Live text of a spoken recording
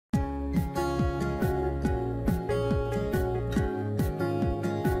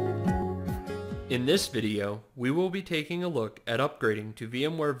In this video, we will be taking a look at upgrading to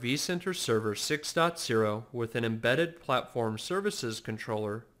VMware vCenter Server 6.0 with an embedded platform services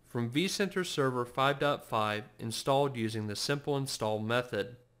controller from vCenter Server 5.5 installed using the simple install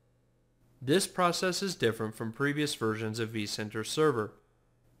method. This process is different from previous versions of vCenter Server.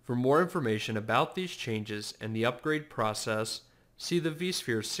 For more information about these changes and the upgrade process, see the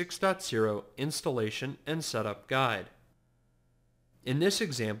vSphere 6.0 installation and setup guide. In this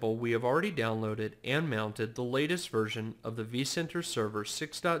example, we have already downloaded and mounted the latest version of the vCenter Server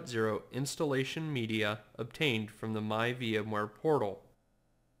 6.0 installation media obtained from the My VMware portal.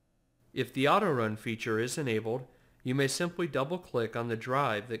 If the auto run feature is enabled, you may simply double-click on the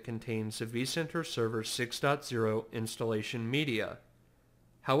drive that contains the vCenter Server 6.0 installation media.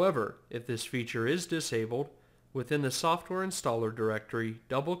 However, if this feature is disabled, within the software installer directory,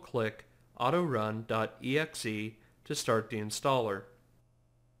 double-click autorun.exe to start the installer.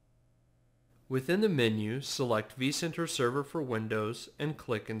 Within the menu, select vCenter Server for Windows and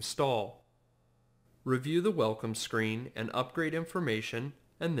click Install. Review the welcome screen and upgrade information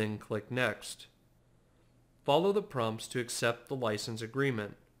and then click Next. Follow the prompts to accept the license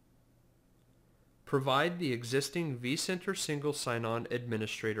agreement. Provide the existing vCenter Single Sign-On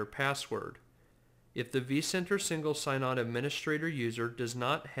Administrator password. If the vCenter Single Sign-On Administrator user does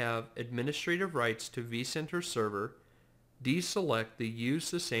not have administrative rights to vCenter Server, deselect the Use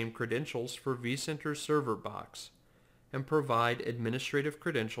the Same Credentials for vCenter Server box and provide administrative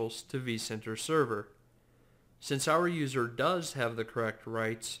credentials to vCenter Server. Since our user does have the correct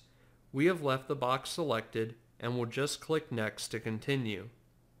rights, we have left the box selected and will just click Next to continue.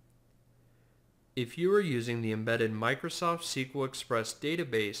 If you are using the embedded Microsoft SQL Express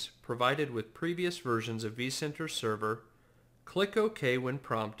database provided with previous versions of vCenter Server, click OK when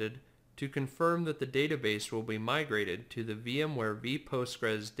prompted to confirm that the database will be migrated to the VMware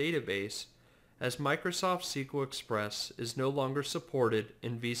vPostgres database, as Microsoft SQL Express is no longer supported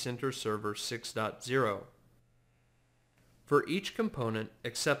in vCenter Server 6.0. For each component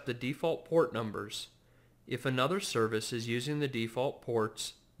except the default port numbers, if another service is using the default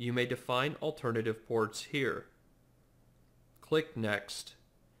ports, you may define alternative ports here. Click Next.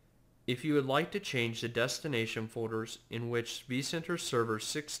 If you would like to change the destination folders in which vCenter Server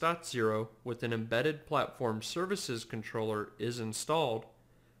 6.0 with an embedded platform services controller is installed,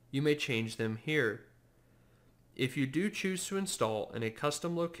 you may change them here. If you do choose to install in a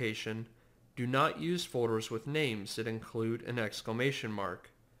custom location, do not use folders with names that include an exclamation mark.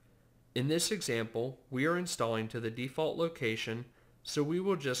 In this example, we are installing to the default location, so we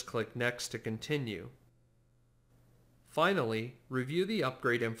will just click Next to continue. Finally, review the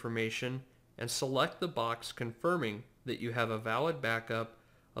upgrade information and select the box confirming that you have a valid backup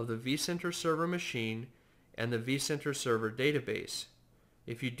of the vCenter Server machine and the vCenter Server database.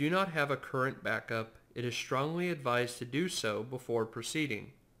 If you do not have a current backup, it is strongly advised to do so before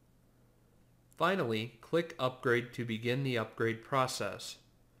proceeding. Finally, click Upgrade to begin the upgrade process.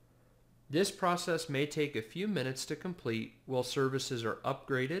 This process may take a few minutes to complete while services are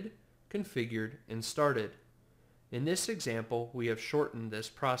upgraded, configured, and started. In this example, we have shortened this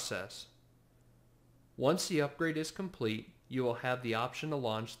process. Once the upgrade is complete, you will have the option to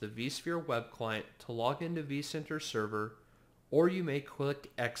launch the vSphere web client to log into vCenter Server, or you may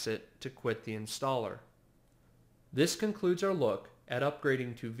click Exit to quit the installer. This concludes our look at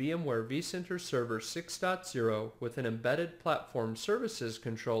upgrading to VMware vCenter Server 6.0 with an embedded platform services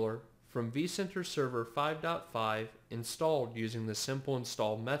controller from vCenter Server 5.5 installed using the simple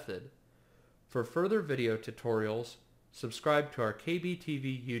install method. For further video tutorials, subscribe to our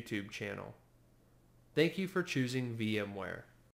KBTV YouTube channel. Thank you for choosing VMware.